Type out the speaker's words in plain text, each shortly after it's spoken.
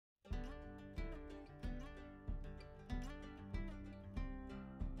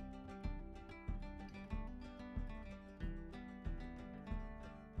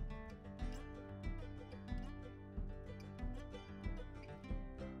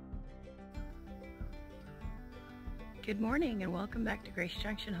Good morning and welcome back to Grace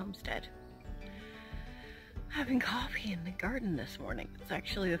Junction Homestead. Having coffee in the garden this morning. It's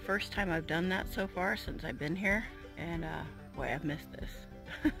actually the first time I've done that so far since I've been here, and boy, I've missed this.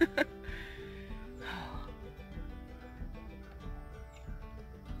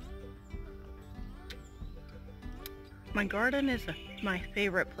 My garden is my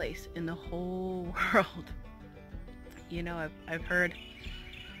favorite place in the whole world. You know, I've heard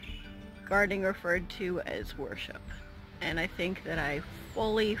gardening referred to as worship, and I think that I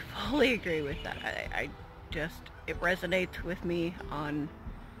fully agree with that. It resonates with me on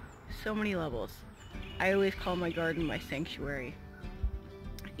so many levels. I always call my garden my sanctuary.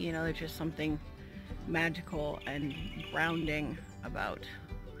 You know, there's just something magical and grounding about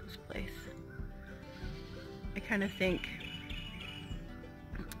this place. I kind of think,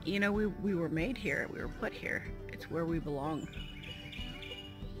 you know, we were made here, we were put here. It's where we belong.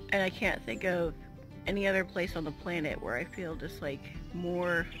 And I can't think of any other place on the planet where I feel just like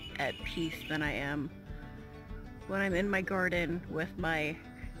more at peace than I am when I'm in my garden with my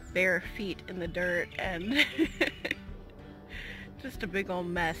bare feet in the dirt and just a big old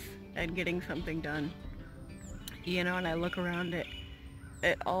mess and getting something done. You know, and I look around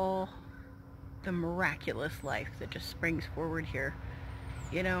at all the miraculous life that just springs forward here,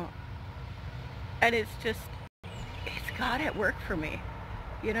 you know, and it's God at work for me,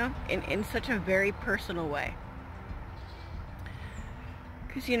 you know, in such a very personal way.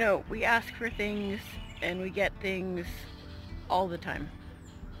 Because, you know, we ask for things and we get things all the time.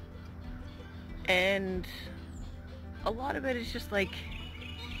 And a lot of it is just like,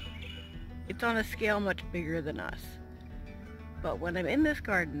 it's on a scale much bigger than us. But when I'm in this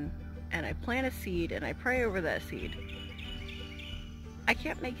garden and I plant a seed and I pray over that seed, I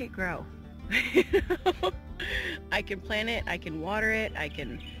can't make it grow. You know? I can plant it, I can water it, I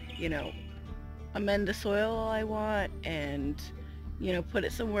can, you know, amend the soil all I want and, you know, put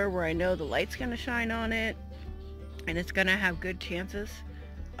it somewhere where I know the light's going to shine on it and it's going to have good chances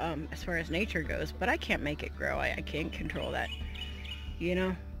as far as nature goes, but I can't make it grow. I can't control that, you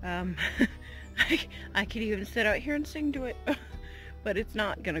know. I could even sit out here and sing to it, but it's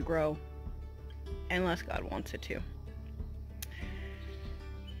not going to grow unless God wants it to.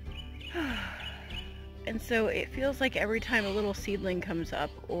 And so it feels like every time a little seedling comes up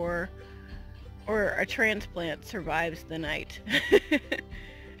or a transplant survives the night,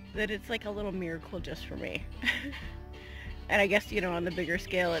 that it's like a little miracle just for me. And I guess, you know, on the bigger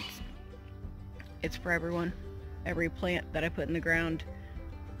scale, it's for everyone. Every plant that I put in the ground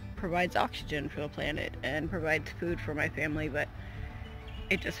provides oxygen for the planet and provides food for my family, but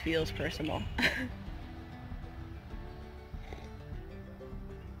it just feels personal.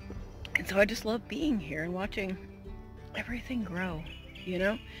 And so I just love being here and watching everything grow, you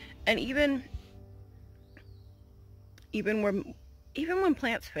know? And even when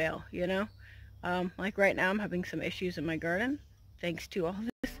plants fail, you know? Like right now I'm having some issues in my garden thanks to all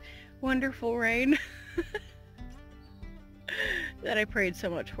this wonderful rain that I prayed so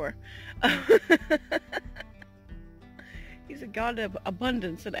much for. He's a God of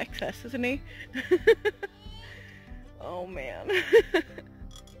abundance and excess, isn't he? Oh man.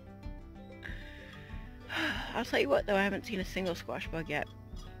 I'll tell you what though, I haven't seen a single squash bug yet.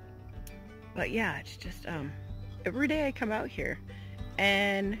 But yeah, it's just every day I come out here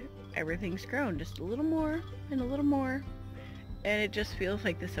and everything's grown just a little more and a little more, and it just feels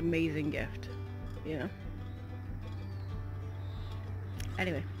like this amazing gift, you know.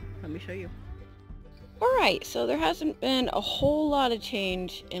 Anyway, let me show you. Alright, so there hasn't been a whole lot of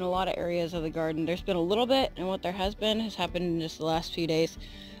change in a lot of areas of the garden. There's been a little bit, and what there has happened in just the last few days.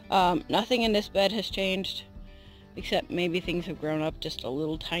 Nothing in this bed has changed, except maybe things have grown up just a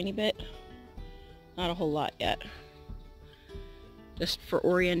little tiny bit. Not a whole lot yet. Just for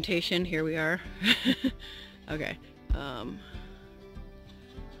orientation, here we are. Okay.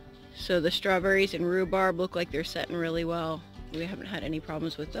 So the strawberries and rhubarb look like they're setting really well. We haven't had any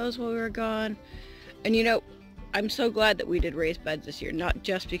problems with those while we were gone. And you know, I'm so glad that we did raised beds this year, not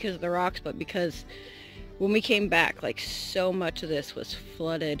just because of the rocks, but because when we came back, like, so much of this was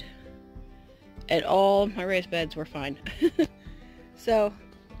flooded and all my raised beds were fine. So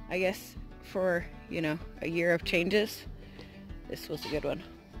I guess for, you know, a year of changes, this was a good one.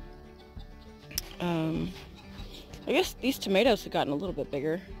 I guess these tomatoes have gotten a little bit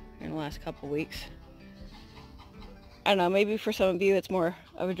bigger in the last couple weeks. I don't know, maybe for some of you it's more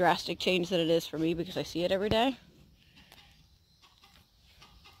of a drastic change than it is for me because I see it every day.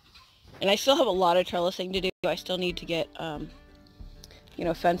 And I still have a lot of trellising to do. I still need to get, you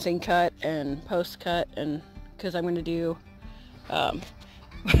know, fencing cut and posts cut, and because I'm going to do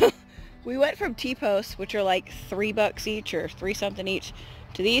We went from T-posts, which are like $3 each or 3 something each,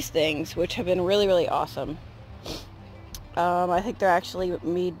 to these things, which have been really, really awesome. I think they're actually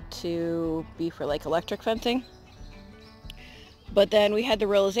made to be for like electric fencing. But then we had the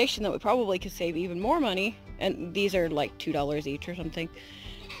realization that we probably could save even more money, and these are like $2 each or something.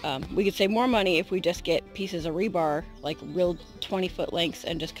 We could save more money if we just get pieces of rebar, like real 20-foot lengths,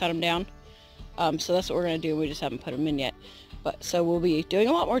 and just cut them down. So that's what we're going to do. We just haven't put them in yet. But so we'll be doing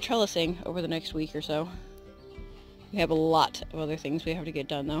a lot more trellising over the next week or so. We have a lot of other things we have to get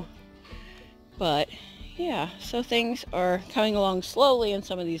done though. But yeah, so things are coming along slowly in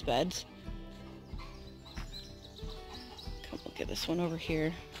some of these beds. Come look at this one over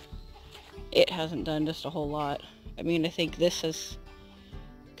here. It hasn't done just a whole lot. I mean, I think this has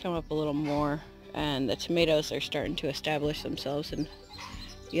come up a little more, and the tomatoes are starting to establish themselves and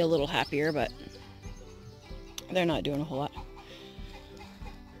be a little happier, but they're not doing a whole lot.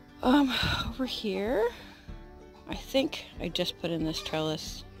 Over here, I think I just put in this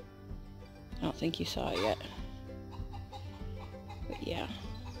trellis. I don't think you saw it yet. But yeah.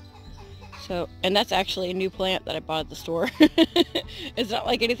 So, and that's actually a new plant that I bought at the store. It's not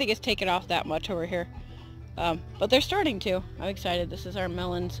like anything is taken off that much over here. But they're starting to. I'm excited. This is our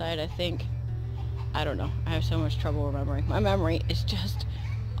melon side, I think. I don't know. I have so much trouble remembering. My memory is just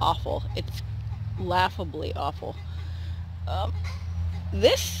awful. It's laughably awful.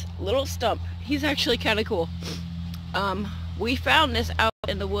 This little stump, he's actually kind of cool. We found this out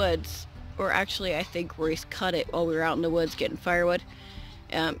in the woods, or actually I think Royce cut it while we were out in the woods getting firewood.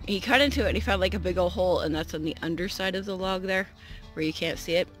 He cut into it and he found like a big old hole, and that's on the underside of the log there where you can't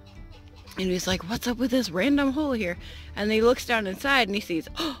see it. And he's like, what's up with this random hole here? And then he looks down inside and he sees,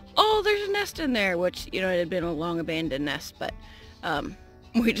 oh, there's a nest in there, which, you know, it had been a long abandoned nest, but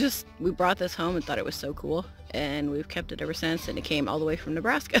we brought this home and thought it was so cool, and we've kept it ever since, and it came all the way from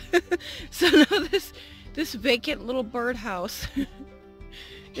Nebraska. So now this vacant little birdhouse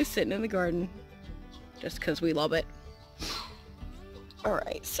is sitting in the garden just because we love it.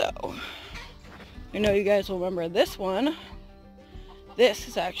 Alright, so I know you guys will remember this one. This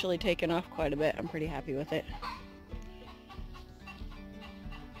has actually taken off quite a bit. I'm pretty happy with it.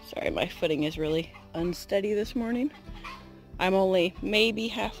 Sorry, my footing is really unsteady this morning. I'm only maybe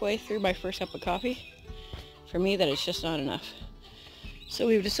halfway through my first cup of coffee. For me, that is just not enough. So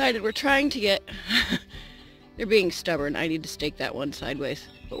we've decided we're trying to get... They're being stubborn. I need to stake that one sideways.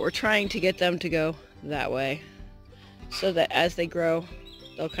 But we're trying to get them to go that way, so that as they grow,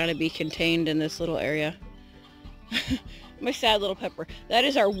 they'll kind of be contained in this little area. My sad little pepper. That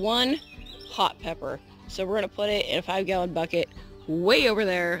is our one hot pepper. So we're going to put it in a 5-gallon bucket way over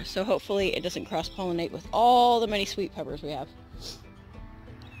there, so hopefully it doesn't cross-pollinate with all the many sweet peppers we have.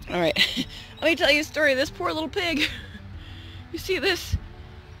 Alright, let me tell you a story of this poor little pig. You see this?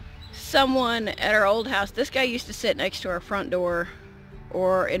 Someone at our old house, this guy used to sit next to our front door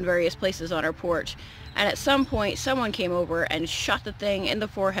or in various places on our porch, and at some point someone came over and shot the thing in the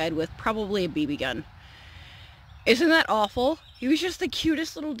forehead with probably a BB gun. Isn't that awful? He was just the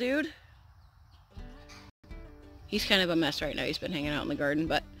cutest little dude. He's kind of a mess right now. He's been hanging out in the garden,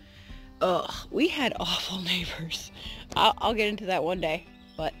 but we had awful neighbors. I'll get into that one day,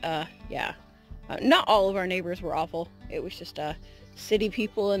 but yeah. Not all of our neighbors were awful. It was just city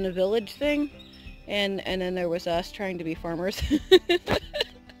people in the village thing, and then there was us trying to be farmers.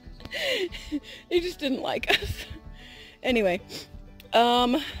 They just didn't like us. Anyway,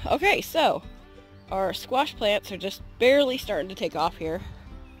 okay, so our squash plants are just barely starting to take off here.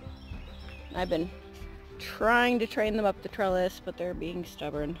 I've been trying to train them up the trellis, but they're being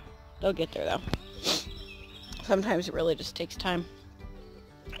stubborn. They'll get there though. Sometimes it really just takes time.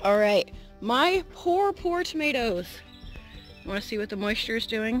 Alright, my poor tomatoes. Want to see what the moisture is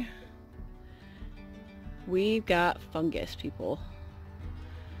doing? We've got fungus, people.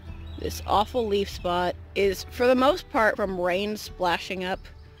 This awful leaf spot is, for the most part, from rain splashing up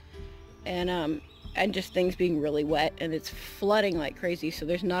and just things being really wet, and it's flooding like crazy, so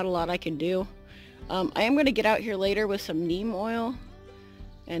there's not a lot I can do. I am going to get out here later with some neem oil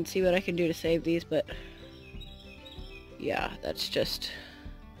and see what I can do to save these, but yeah, that's just,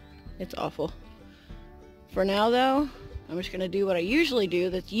 it's awful. For now though, I'm just going to do what I usually do.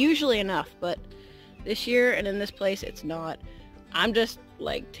 That's usually enough, but this year and in this place it's not. I'm just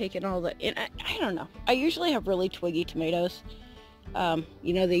like taking all the, I don't know. I usually have really twiggy tomatoes.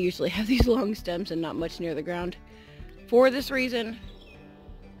 You know, they usually have these long stems and not much near the ground for this reason.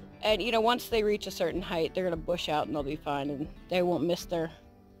 And you know, once they reach a certain height, they're going to bush out and they'll be fine, and they won't miss their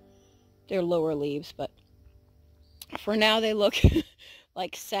lower leaves. But for now they look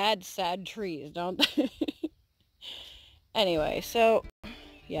like sad trees, don't they? Anyway, so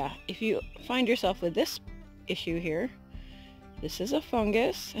yeah, if you find yourself with this issue here, this is a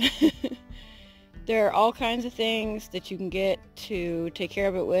fungus. There are all kinds of things that you can get to take care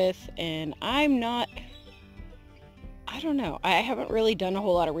of it with, and I don't know. I haven't really done a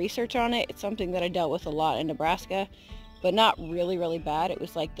whole lot of research on it. It's something that I dealt with a lot in Nebraska, but not really, really bad. It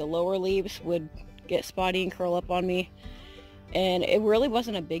was like the lower leaves would get spotty and curl up on me, and it really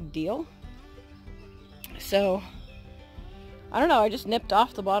wasn't a big deal. So, I don't know. I just nipped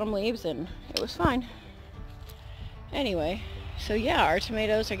off the bottom leaves and it was fine. Anyway, so yeah, our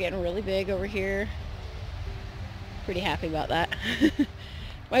tomatoes are getting really big over here. Pretty happy about that.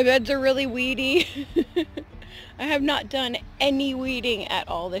 My beds are really weedy. I have not done any weeding at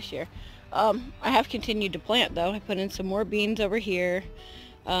all this year. I have continued to plant though. I put in some more beans over here.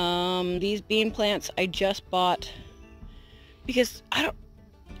 These bean plants I just bought because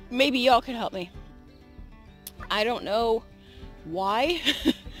maybe y'all can help me. I don't know why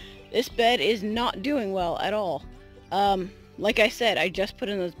this bed is not doing well at all. Like I said, I just put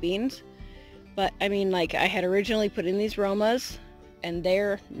in those beans, but I mean, like, I had originally put in these Romas and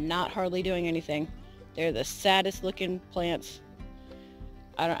they're not hardly doing anything. They're the saddest looking plants.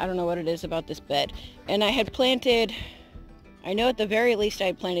 I don't know what it is about this bed. And I had planted, I know at the very least I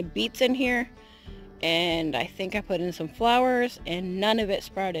had planted beets in here, and I think I put in some flowers and none of it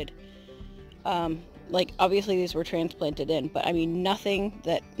sprouted. Like, obviously these were transplanted in, but I mean, none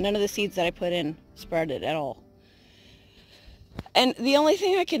of the seeds that I put in sprouted at all. And the only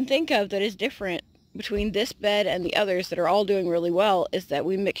thing I can think of that is different between this bed and the others that are all doing really well is that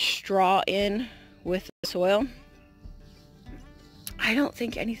we mix straw in with the soil. I don't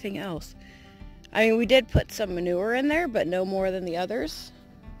think anything else. I mean, we did put some manure in there, but no more than the others.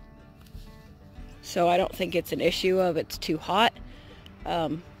 So I don't think it's an issue of it's too hot.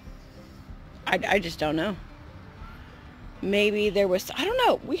 I just don't know. Maybe there was, I don't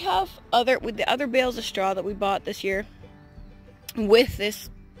know. We have with the other bales of straw that we bought this year, with this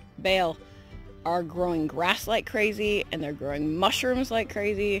bale, are growing grass like crazy, and they're growing mushrooms like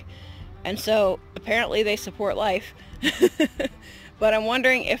crazy. And so apparently they support life. But I'm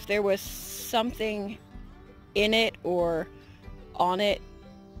wondering if there was something in it or on it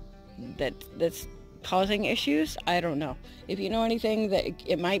that's causing issues. I don't know. If you know anything, that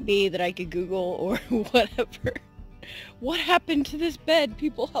it might be that I could Google or whatever. What happened to this bed?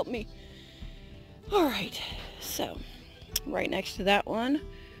 People help me. Alright, so right next to that one,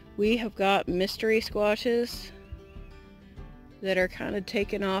 we have got mystery squashes that are kind of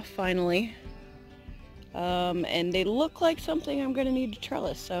taken off finally. And they look like something I'm going to need to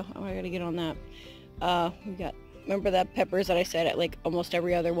trellis, so I'm going to get on that. We got, remember that peppers that I said at like almost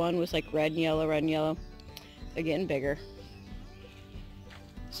every other one was like red and yellow, red and yellow? They're getting bigger.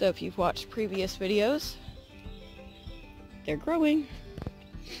 So if you've watched previous videos, they're growing.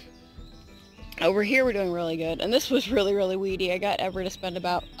 Over here we're doing really good, and this was really, really weedy. I got Ever to spend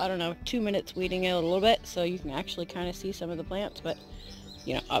about, I don't know, 2 minutes weeding it a little bit, so you can actually kind of see some of the plants, but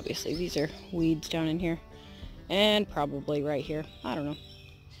you know, obviously these are weeds down in here, and probably right here. I don't know.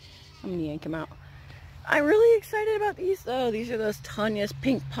 I'm gonna yank them out. I'm really excited about these though. These are those Tanya's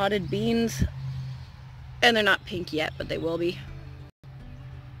pink potted beans, and they're not pink yet, but they will be.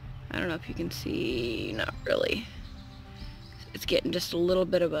 I don't know if you can see, not really. It's getting just a little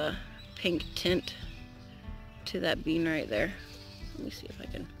bit of a pink tint to that bean right there. Let me see if I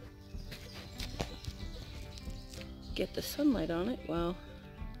can get the sunlight on it. Well,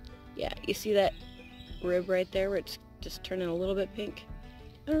 yeah, you see that rib right there where it's just turning a little bit pink?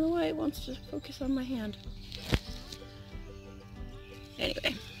 I don't know why it wants to focus on my hand.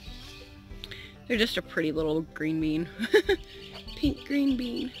 Anyway, they're just a pretty little green bean. Pink green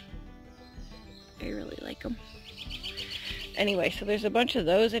bean. I really like them. Anyway, so there's a bunch of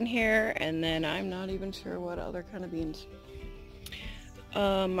those in here, and then I'm not even sure what other kind of beans.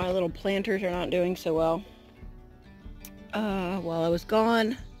 My little planters are not doing so well. While I was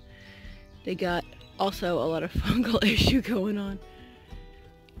gone, they got also a lot of fungal issue going on.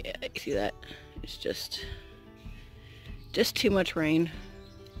 Yeah, you see that? It's just too much rain.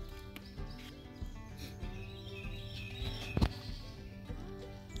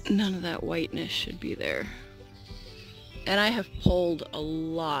 None of that whiteness should be there. And I have pulled a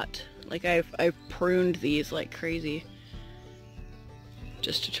lot. Like I've pruned these like crazy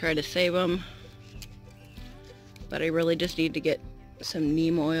just to try to save them. But I really just need to get some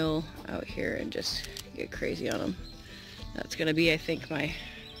neem oil out here and just get crazy on them. That's gonna be, I think, my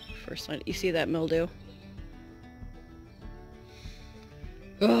first line. You see that mildew?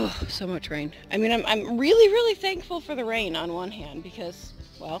 Oh, so much rain. I mean, I'm really, really thankful for the rain on one hand because,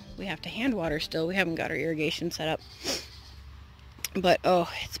 well, we have to hand water still. We haven't got our irrigation set up. But oh,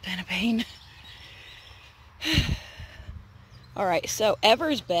 it's been a pain. Alright, so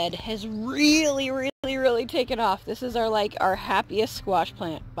Ever's bed has really taken off. This is our happiest squash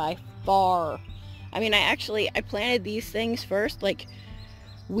plant by far. I mean, I planted these things first, like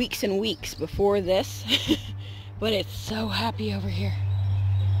weeks and weeks before this. But it's so happy over here.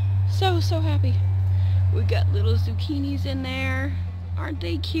 So happy. We got little zucchinis in there. Aren't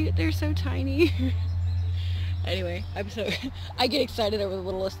they cute? They're so tiny. Anyway, I get excited over the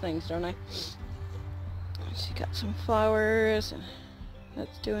littlest things, don't I? She got some flowers, and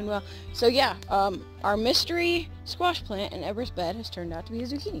that's doing well. So yeah, our mystery squash plant in Ever's bed has turned out to be a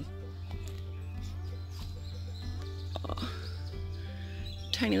zucchini. Oh,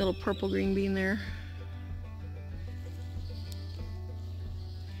 tiny little purple green bean there.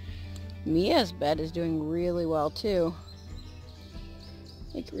 Mia's bed is doing really well too.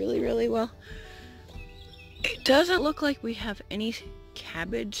 Like really well. It doesn't look like we have any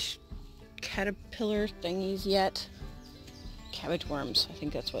cabbage caterpillar thingies yet. Cabbage worms, I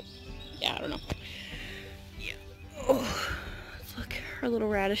think that's what, yeah, I don't know. Yeah. Oh, let's look, her little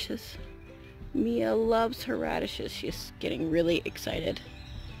radishes. Mia loves her radishes. She's getting really excited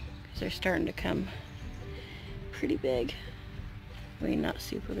because they're starting to come pretty big. I mean, not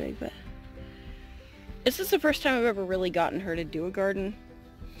super big, but this is the first time I've ever really gotten her to do a garden.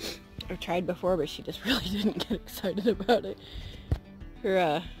 I've tried before, but she just really didn't get excited about it.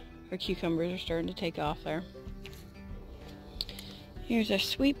 Her cucumbers are starting to take off there. Here's our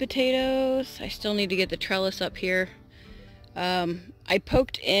sweet potatoes. I still need to get the trellis up here. I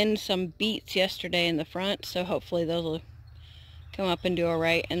poked in some beets yesterday in the front, so hopefully those will come up and do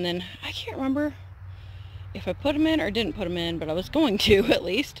alright. And then, I can't remember if I put them in or didn't put them in, but I was going to, at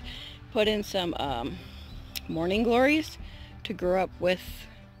least, put in some morning glories to grow up with,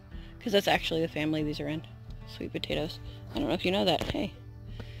 because that's actually the family these are in. Sweet potatoes. I don't know if you know that. Hey.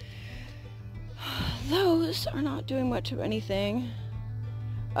 Those are not doing much of anything.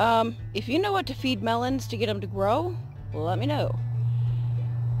 If you know what to feed melons to get them to grow, let me know.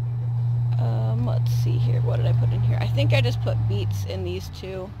 Let's see here. What did I put in here? I think I just put beets in these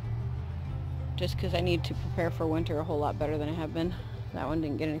two, just because I need to prepare for winter a whole lot better than I have been. That one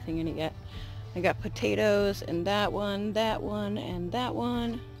didn't get anything in it yet. I got potatoes in that one, and that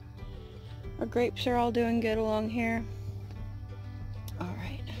one. Our grapes are all doing good along here.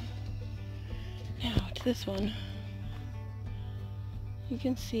 Alright. Now to this one. You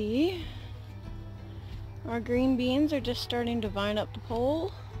can see our green beans are just starting to vine up the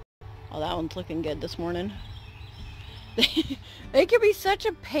pole. Oh, that one's looking good this morning. They can be such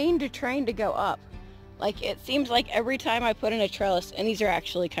a pain to train to go up. Like, it seems like every time I put in a trellis, and these are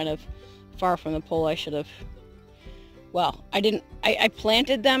actually kind of far from the pole. I should have, well, I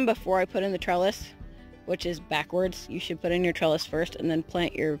planted them before I put in the trellis, which is backwards. You should put in your trellis first and then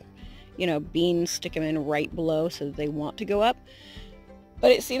plant your, beans, stick them in right below so that they want to go up.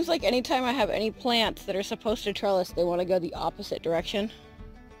 But it seems like anytime I have any plants that are supposed to trellis, they want to go the opposite direction.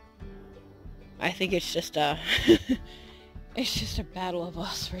 I think it's just a it's just a battle of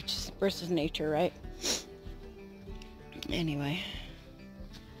us versus nature, right? Anyway,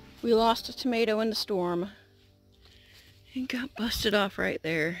 we lost a tomato in the storm and got busted off right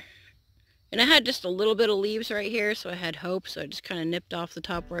there. And I had just a little bit of leaves right here, so I had hope, so I just kind of nipped off the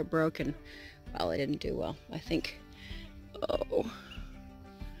top where it broke, and well, it didn't do well. I think, oh,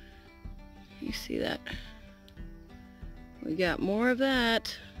 you see that? We got more of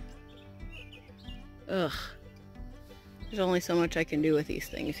that. Ugh. There's only so much I can do with these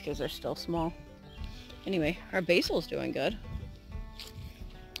things because they're still small. Anyway, our basil's doing good.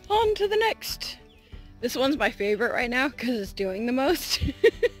 On to the next. This one's my favorite right now because it's doing the most.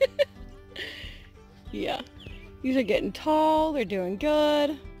 Yeah. These are getting tall. They're doing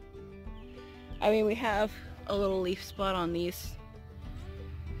good. I mean, we have a little leaf spot on these.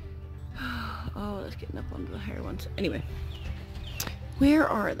 Oh, let's get up onto the higher ones. Anyway. Where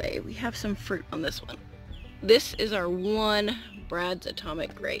are they? We have some fruit on this one. This is our one Brad's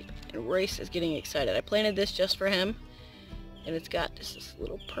Atomic Grape, and Royce is getting excited. I planted this just for him, and it's got just this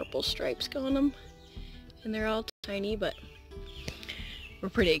little purple stripes on them, and they're all tiny, but we're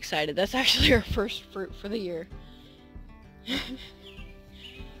pretty excited. That's actually our first fruit for the year.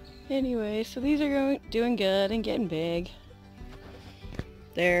 Anyway, so these are doing good and getting big.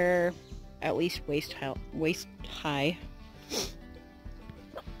 They're at least waist high.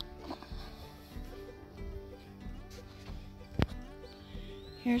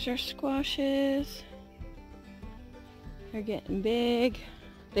 Here's our squashes. They're getting big.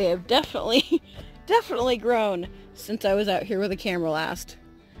 They have definitely grown since I was out here with a camera last.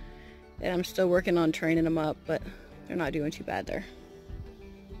 And I'm still working on training them up, but they're not doing too bad there.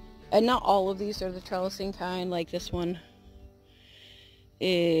 And not all of these are the trellising kind. Like this one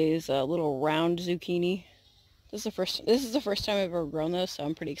is a little round zucchini. This is the first time I've ever grown those, so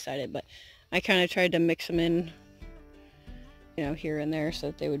I'm pretty excited. But I kind of tried to mix them in, you know, here and there so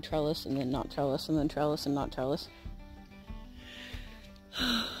that they would trellis and then not trellis and then trellis and not trellis.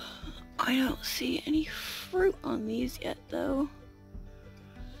 I don't see any fruit on these yet though.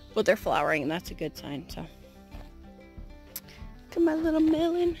 But they're flowering and that's a good sign, so. Look at my little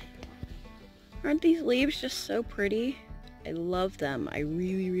melon. Aren't these leaves just so pretty? I love them. I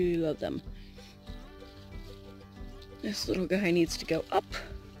really, really love them. This little guy needs to go up.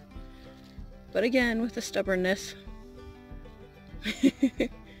 But again, with the stubbornness.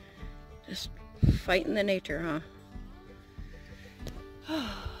 Just fighting the nature, huh?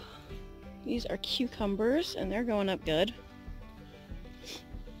 These are cucumbers, and they're going up good.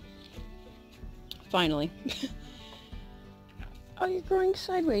 Finally. Oh, you're growing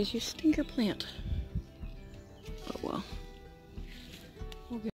sideways, you stinker plant. Oh well.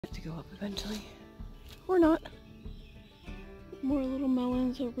 We'll get it to go up eventually. Or not. More little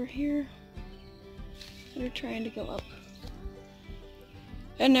melons over here that are trying to go up.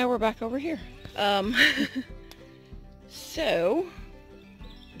 And now we're back over here. So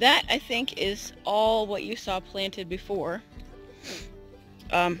that I think is all what you saw planted before.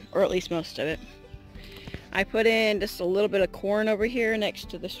 Or at least most of it. I put in just a little bit of corn over here next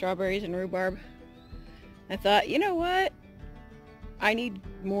to the strawberries and rhubarb. I thought, you know what? I need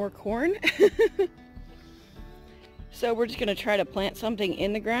more corn. So we're just going to try to plant something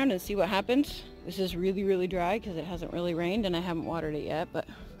in the ground and see what happens. This is really, really dry because it hasn't really rained and I haven't watered it yet, but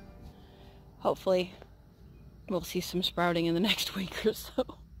hopefully we'll see some sprouting in the next week or so.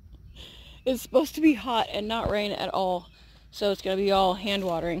 It's supposed to be hot and not rain at all, so it's going to be all hand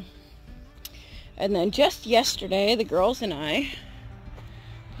watering. And then just yesterday, the girls and I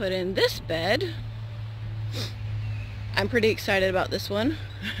put in this bed. I'm pretty excited about this one.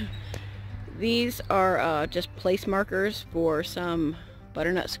 These are just place markers for some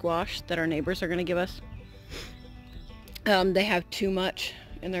butternut squash that our neighbors are going to give us. They have too much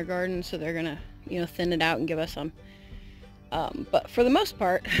in their garden, so they're going to, you know, thin it out and give us some. But for the most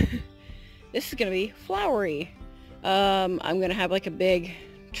part, this is going to be flowery. I'm going to have like a big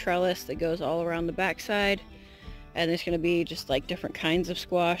trellis that goes all around the backside, and there's going to be just like different kinds of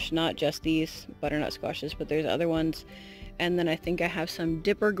squash, not just these butternut squashes, but there's other ones. And then I think I have some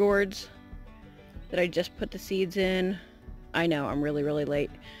dipper gourds that I just put the seeds in. I know, I'm really, really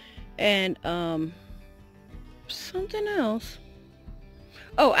late. And something else.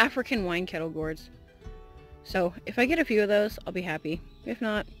 Oh, African wine kettle gourds. So if I get a few of those, I'll be happy. If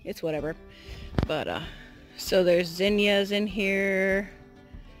not, it's whatever. But so there's zinnias in here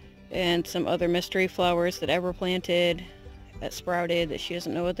and some other mystery flowers that Ever planted that sprouted that she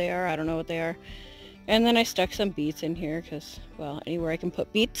doesn't know what they are. I don't know what they are. And then I stuck some beets in here because, well, anywhere I can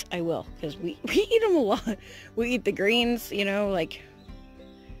put beets, I will, because we eat them a lot. We eat the greens, you know, like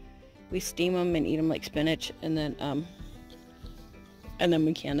we steam them and eat them like spinach, and then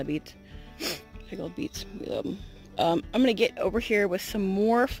we can the beets, pickled beets. We love them. I'm gonna get over here with some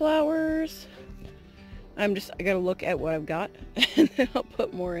more flowers. I gotta look at what I've got, and then I'll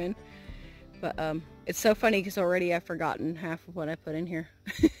put more in. But it's so funny because already I've forgotten half of what I put in here.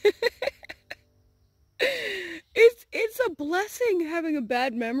 It's a blessing having a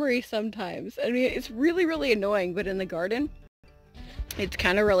bad memory sometimes. I mean, it's really, really annoying, but in the garden, it's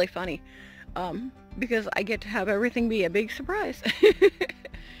kind of really funny. Because I get to have everything be a big surprise.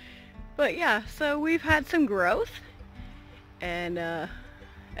 But yeah, so we've had some growth, and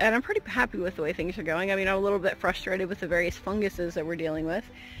I'm pretty happy with the way things are going. I mean, I'm a little bit frustrated with the various funguses that we're dealing with,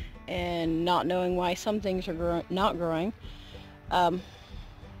 and not knowing why some things are not growing.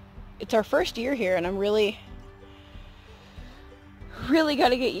 It's our first year here, and I'm really got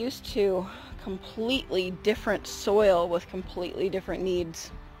to get used to completely different soil with completely different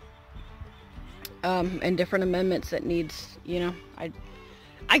needs, and different amendments that needs, you know,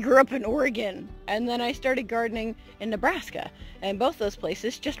 I grew up in Oregon, and then I started gardening in Nebraska, and both those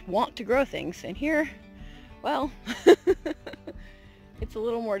places just want to grow things, and here, well, it's a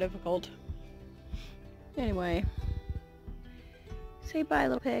little more difficult. Anyway, say bye,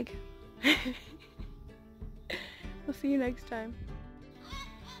 little pig. I'll see you next time.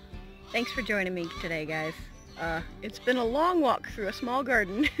 Thanks for joining me today, guys. It's been a long walk through a small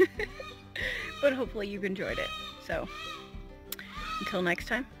garden, but hopefully you've enjoyed it. So, until next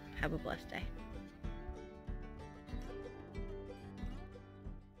time, have a blessed day.